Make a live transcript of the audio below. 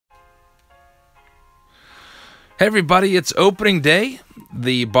Hey everybody, it's opening day.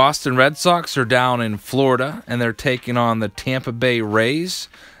 The Boston Red Sox are down in Florida, and they're taking on the Tampa Bay Rays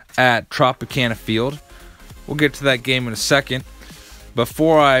at Tropicana Field. We'll get to that game in a second.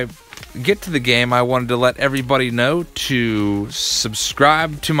 Before I get to the game, I wanted to let everybody know to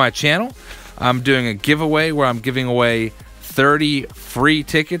subscribe to my channel. I'm doing a giveaway where I'm giving away 30 free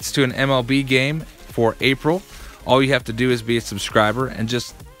tickets to an MLB game for April. All you have to do is be a subscriber, and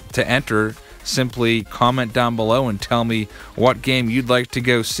just to enter, simply comment down below and tell me what game you'd like to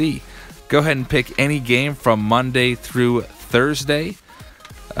go see. Go ahead and pick any game from Monday through Thursday.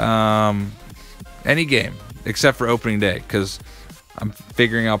 Any game except for opening day, because I'm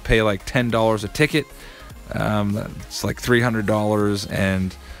figuring I'll pay like $10 a ticket. It's like $300,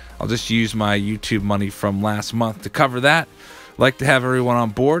 and I'll just use my YouTube money from last month to cover that. Like to have everyone on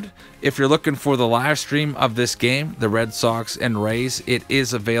board. If you're looking for the live stream of this game, the Red Sox and Rays, it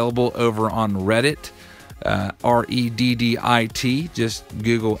is available over on Reddit, Reddit. Just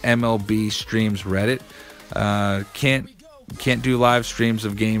Google MLB streams Reddit. Can't do live streams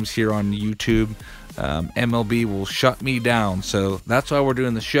of games here on YouTube. MLB will shut me down, so that's why we're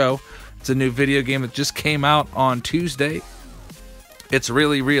doing the show. It's a new video game that just came out on Tuesday. It's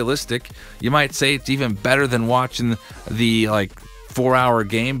really realistic. You might say it's even better than watching the 4-hour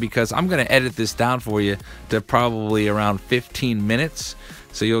game, because I'm going to edit this down for you to probably around 15 minutes.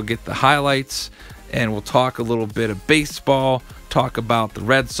 So you'll get the highlights, and we'll talk a little bit of baseball, talk about the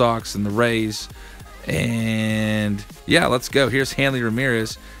Red Sox and the Rays. And yeah, let's go. Here's Hanley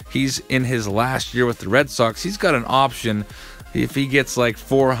Ramirez. He's in his last year with the Red Sox. He's got an option. If he gets like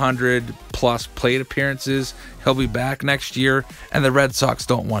 400 plus plate appearances, he'll be back next year, and the Red Sox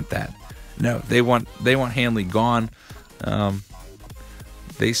don't want that. No, they want Hanley gone.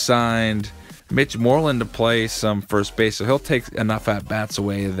 They signed Mitch Moreland to play some first base, so he'll take enough at-bats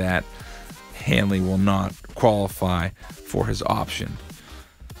away that Hanley will not qualify for his option.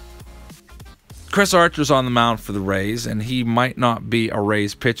 Chris Archer's on the mound for the Rays, and he might not be a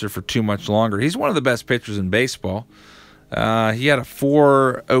Rays pitcher for too much longer. He's one of the best pitchers in baseball. He had a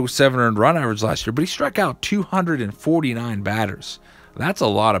 .407 earned run average last year, but he struck out 249 batters. That's a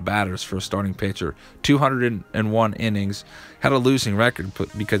lot of batters for a starting pitcher. 201 innings. Had a losing record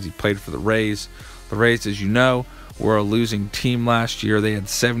because he played for the Rays. The Rays, as you know, were a losing team last year. They had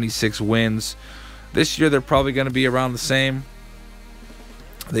 76 wins. This year, they're probably going to be around the same.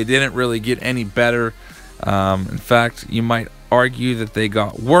 They didn't really get any better. In fact, you might argue that they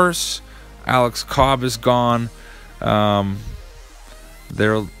got worse. Alex Cobb is gone. Their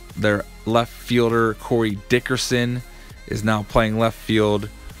left fielder, Corey Dickerson, is now playing left field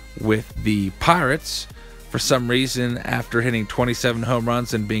with the Pirates. For some reason, after hitting 27 home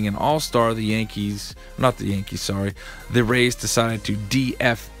runs and being an all-star, the Rays decided to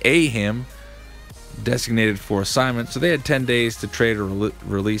DFA him, designated for assignment. So they had 10 days to trade or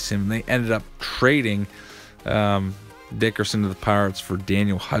release him. They ended up trading Dickerson to the Pirates for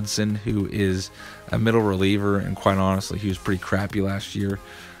Daniel Hudson, who is a middle reliever, and quite honestly, he was pretty crappy last year.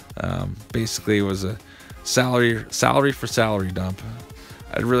 Basically, it was a salary for salary dump.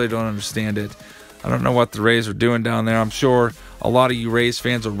 I really don't understand it. I don't know what the Rays are doing down there. I'm sure a lot of you Rays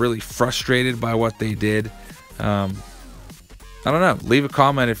fans are really frustrated by what they did. I don't know. Leave a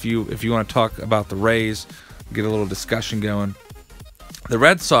comment if you want to talk about the Rays, get a little discussion going. The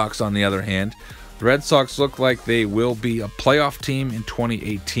Red Sox, on the other hand, the Red Sox look like they will be a playoff team in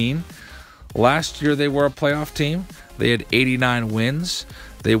 2018. Last year they were a playoff team. They had 89 wins.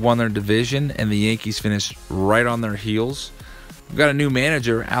 They won their division, and the Yankees finished right on their heels. We've got a new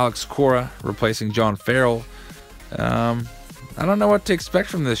manager, Alex Cora, replacing John Farrell. I don't know what to expect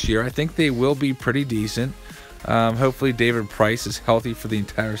from this year. I think they will be pretty decent. Hopefully David Price is healthy for the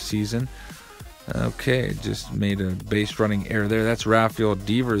entire season. Okay, just made a base running error there. That's Rafael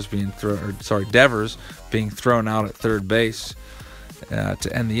Devers being thrown out at third base to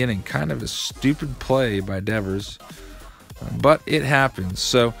end the inning. Kind of a stupid play by Devers, but it happens.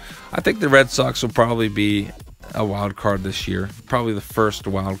 So I think the Red Sox will probably be a wild card this year, probably the first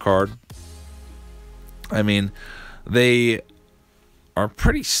wild card. I mean, they are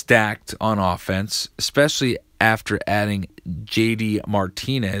pretty stacked on offense, especially after adding JD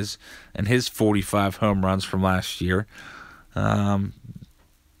Martinez and his 45 home runs from last year.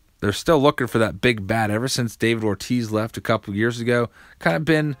 They're still looking for that big bat ever since David Ortiz left a couple years ago. Kind of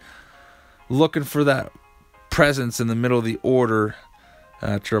been looking for that presence in the middle of the order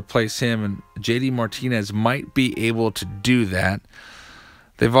to replace him, and JD Martinez might be able to do that.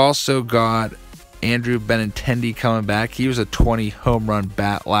 They've also got Andrew Benintendi coming back. He was a 20 home run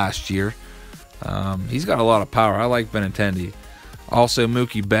bat last year. He's got a lot of power. I like Benintendi. Also,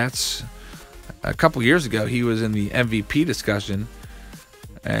 Mookie Betts a couple years ago, he was in the MVP discussion.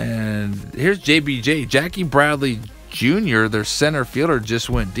 And here's JBJ. Jackie Bradley Jr., their center fielder, just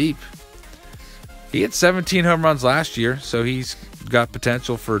went deep. He had 17 home runs last year, so he's got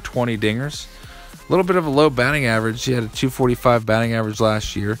potential for 20 dingers. A little bit of a low batting average. He had a 245 batting average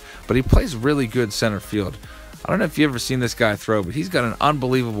last year, but he plays really good center field. I don't know if you've ever seen this guy throw, but he's got an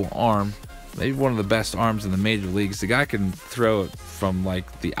unbelievable arm. Maybe one of the best arms in the major leagues. The guy can throw it from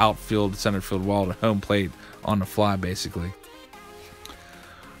like the outfield, center field wall to home plate on the fly, basically.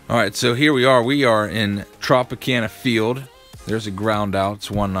 All right, so here we are. We are in Tropicana Field. There's a ground out. It's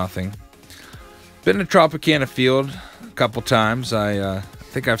 1-0. Been to Tropicana Field a couple times. I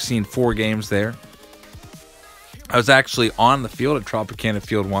think I've seen 4 games there. I was actually on the field at Tropicana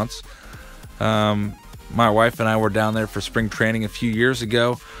Field once. My wife and I were down there for spring training a few years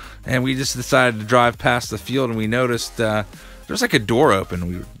ago, and we just decided to drive past the field, and we noticed there's like a door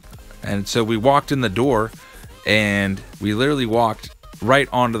open. And so we walked in the door, and we literally walked right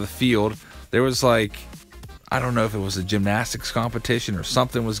onto the field. There was like, I don't know if it was a gymnastics competition or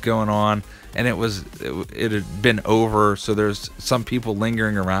something was going on, and it had been over, so there's some people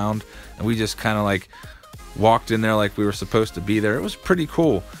lingering around, and we just kind of like walked in there like we were supposed to be there. It was pretty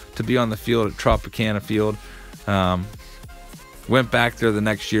cool to be on the field at Tropicana Field. Went back there the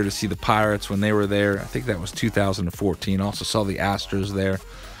next year to see the Pirates when they were there. I think that was 2014. Also saw the Astros there.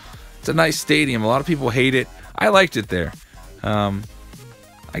 It's a nice stadium. A lot of people hate it. I liked it there.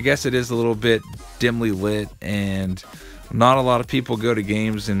 I guess it is a little bit dimly lit, and not a lot of people go to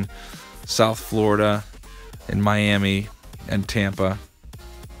games in South Florida, in Miami, and Tampa.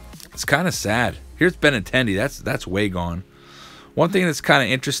 It's kind of sad. Here's Benintendi. That's way gone. One thing that's kind of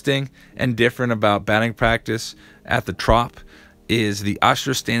interesting and different about batting practice at the Trop is the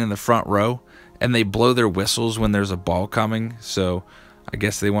ushers stand in the front row, and they blow their whistles when there's a ball coming. So I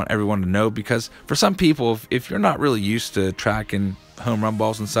guess they want everyone to know, because for some people, if you're not really used to tracking home run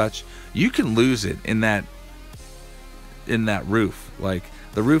balls and such, you can lose it in that roof. Like,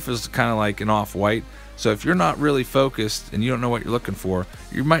 the roof is kind of like an off-white, so if you're not really focused and you don't know what you're looking for,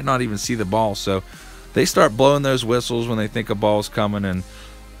 you might not even see the ball. So they start blowing those whistles when they think a ball's coming, and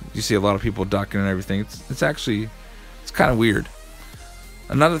you see a lot of people ducking and everything. It's kind of weird.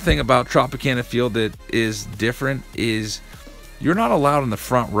 Another thing about Tropicana Field that is different is you're not allowed in the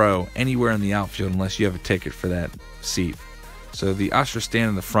front row anywhere in the outfield unless you have a ticket for that seat. So the ushers stand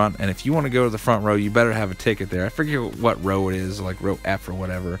in the front, and if you want to go to the front row, you better have a ticket there. I forget what row it is, like row F or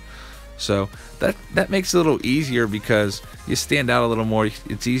whatever. So that makes it a little easier because you stand out a little more.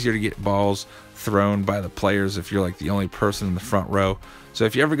 It's easier to get balls thrown by the players if you're like the only person in the front row. So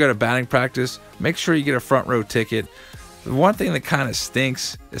if you ever go to batting practice, make sure you get a front row ticket. The one thing that kind of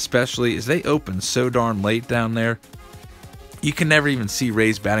stinks, especially, is they open so darn late down there. You can never even see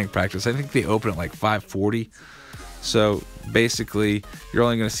Rays batting practice. I think they open at like 5:40. So basically, you're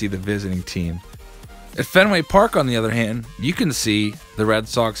only going to see the visiting team. At Fenway Park, on the other hand, you can see the Red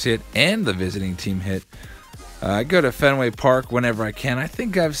Sox hit and the visiting team hit. I go to Fenway Park whenever I can. I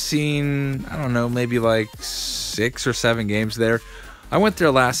think I've seen, I don't know, maybe like 6 or 7 games there. I went there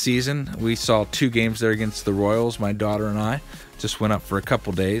last season. We saw 2 games there against the Royals, my daughter and I. Just went up for a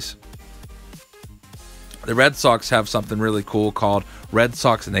couple days. The Red Sox have something really cool called Red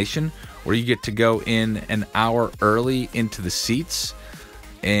Sox Nation, where you get to go in an hour early into the seats,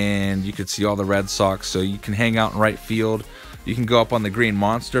 and you can see all the Red Sox. So you can hang out in right field. You can go up on the Green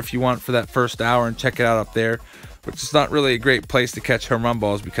Monster if you want for that first hour and check it out up there, which is not really a great place to catch home run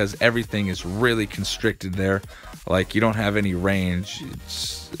balls because everything is really constricted there. Like, you don't have any range.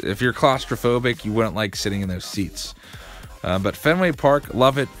 If you're claustrophobic, you wouldn't like sitting in those seats. But Fenway Park,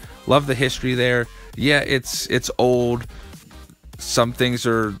 love it. Love the history there. Yeah, it's old. Some things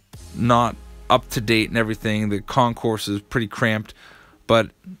are not up to date and everything. The concourse is pretty cramped,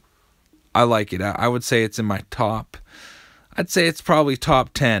 but I like it. I would say it's in my top. I'd say it's probably top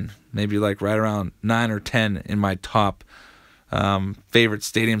 10, maybe like right around 9 or 10 in my top favorite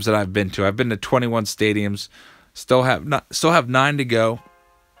stadiums that I've been to. I've been to 21 stadiums. Still have 9 to go.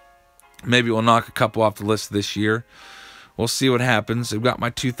 Maybe we'll knock a couple off the list this year. We'll see what happens. I've got my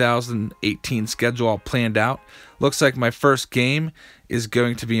 2018 schedule all planned out. Looks like my first game is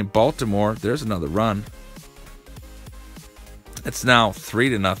going to be in Baltimore. There's another run. It's now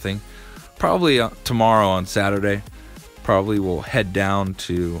 3-0. Probably tomorrow on Saturday. Probably we'll head down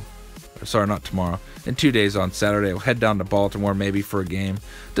to... Sorry, not tomorrow. In 2 days on Saturday, we'll head down to Baltimore maybe for a game,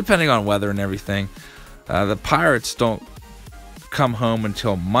 depending on weather and everything. The Pirates don't come home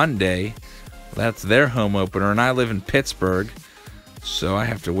until Monday. That's their home opener, and I live in Pittsburgh, so I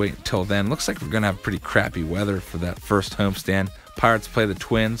have to wait until then. Looks like we're going to have pretty crappy weather for that first homestand. Pirates play the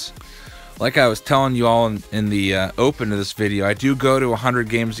Twins. like I was telling you all in the open of this video, I do go to 100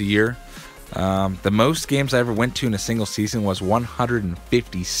 games a year. The most games I ever went to in a single season was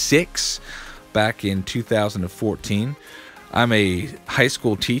 156 back in 2014. I'm a high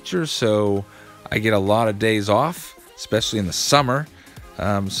school teacher, so I get a lot of days off, especially in the summer.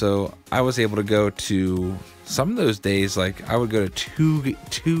 So I was able to go to some of those days. Like I would go to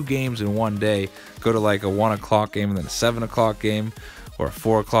two games in one day. Go to like a 1 o'clock game and then a 7 o'clock game, or a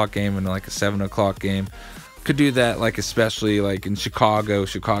 4 o'clock game and like a 7 o'clock game. Could do that, like especially like in Chicago,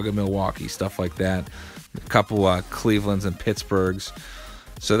 Milwaukee, stuff like that. A couple Clevelands and Pittsburghs.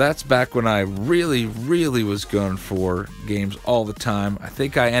 So that's back when I really was going for games all the time. I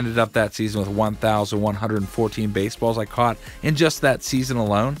think I ended up that season with 1,114 baseballs I caught in just that season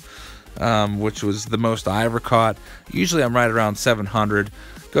alone, which was the most I ever caught. Usually I'm right around 700.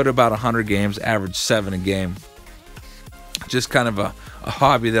 Go to about 100 games, average 7 a game. Just kind of a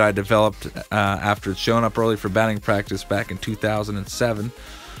hobby that I developed after showing up early for batting practice back in 2007.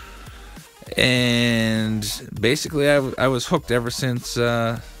 And basically I was hooked ever since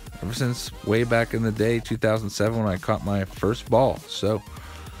way back in the day, 2007, when I caught my first ball. So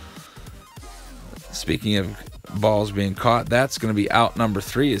speaking of balls being caught, that's going to be out number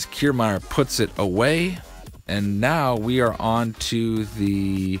 3 as Kiermaier puts it away. And now we are on to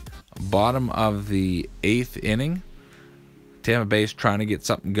the bottom of the 8th inning. Tampa Bay's trying to get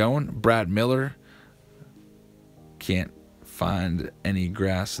something going. Brad Miller can't find any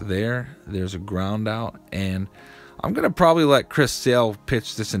grass there. There's a ground out, and I'm going to probably let Chris Sale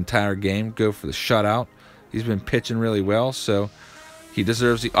pitch this entire game, go for the shutout. He's been pitching really well, so he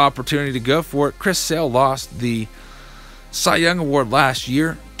deserves the opportunity to go for it. Chris Sale lost the Cy Young Award last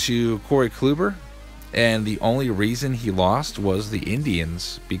year to Corey Kluber, and the only reason he lost was the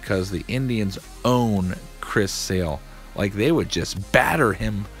Indians, because the Indians own Chris Sale. Like, they would just batter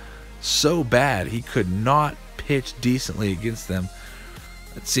him so bad he could not pitch decently against them.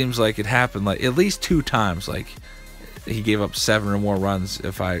 It seems like it happened like at least 2 times. Like, he gave up 7 or more runs,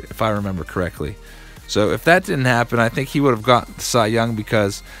 if I remember correctly. So if that didn't happen, I think he would have gotten Cy Young,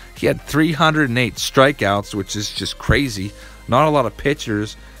 because he had 308 strikeouts, which is just crazy. Not a lot of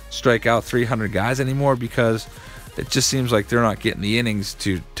pitchers strike out 300 guys anymore, because it just seems like they're not getting the innings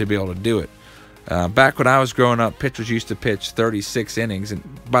to be able to do it. Back when I was growing up, pitchers used to pitch 36 innings. And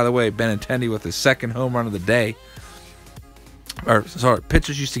by the way, Benintendi with his 2nd home run of the day.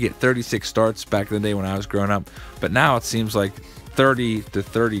 Pitchers used to get 36 starts back in the day when I was growing up. But now it seems like 30 to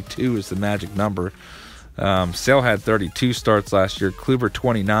 32 is the magic number. Sale had 32 starts last year. Kluber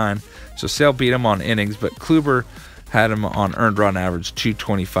 29. So Sale beat him on innings, but Kluber had him on earned run average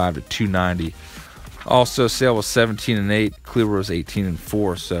 225 to 290. Also, Sale was 17-8. Kluber was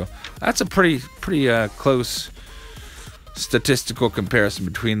 18-4. So that's a pretty close statistical comparison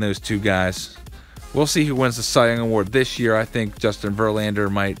between those two guys. We'll see who wins the Cy Young Award this year. I think Justin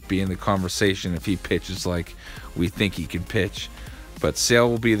Verlander might be in the conversation if he pitches like we think he can pitch. But Sale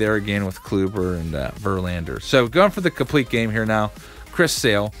will be there again with Kluber and Verlander. So going for the complete game here now. Chris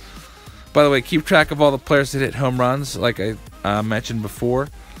Sale. By the way, keep track of all the players that hit home runs, like I mentioned before.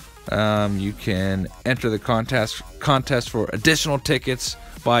 You can enter the contest for additional tickets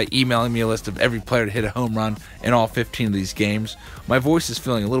by emailing me a list of every player to hit a home run in all 15 of these games. My voice is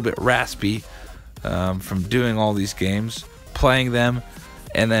feeling a little bit raspy from doing all these games, playing them,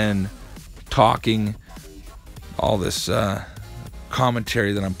 and then talking all this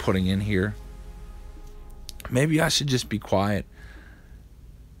commentary that I'm putting in here. Maybe I should just be quiet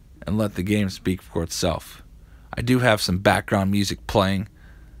and let the game speak for itself. I do have some background music playing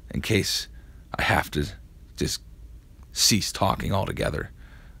in case I have to just cease talking altogether.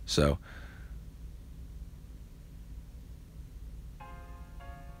 So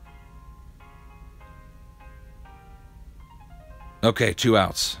okay, 2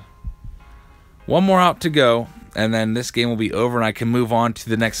 outs. 1 more out to go, and then this game will be over, and I can move on to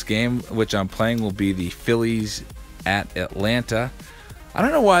the next game, which I'm playing will be the Phillies at Atlanta. I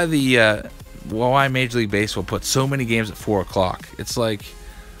don't know why why Major League Baseball put so many games at 4 o'clock. It's like,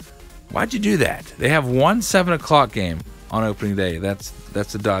 why'd you do that? They have one 7 o'clock game on opening day. That's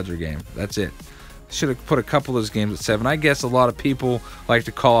the Dodger game. That's it. Should have put a couple of those games at 7. I guess a lot of people like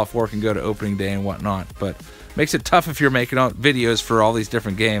to call off work and go to opening day and whatnot, but makes it tough if you're making videos for all these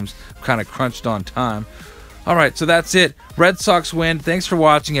different games. I'm kind of crunched on time. All right, so that's it. Red Sox win. Thanks for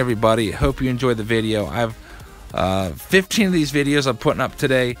watching, everybody. Hope you enjoyed the video. I have 15 of these videos I'm putting up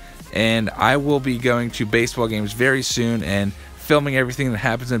today, and I will be going to baseball games very soon and filming everything that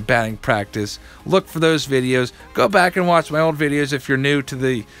happens in batting practice. Look for those videos. Go back and watch my old videos if you're new to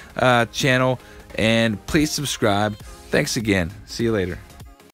the channel, and please subscribe. Thanks again. See you later.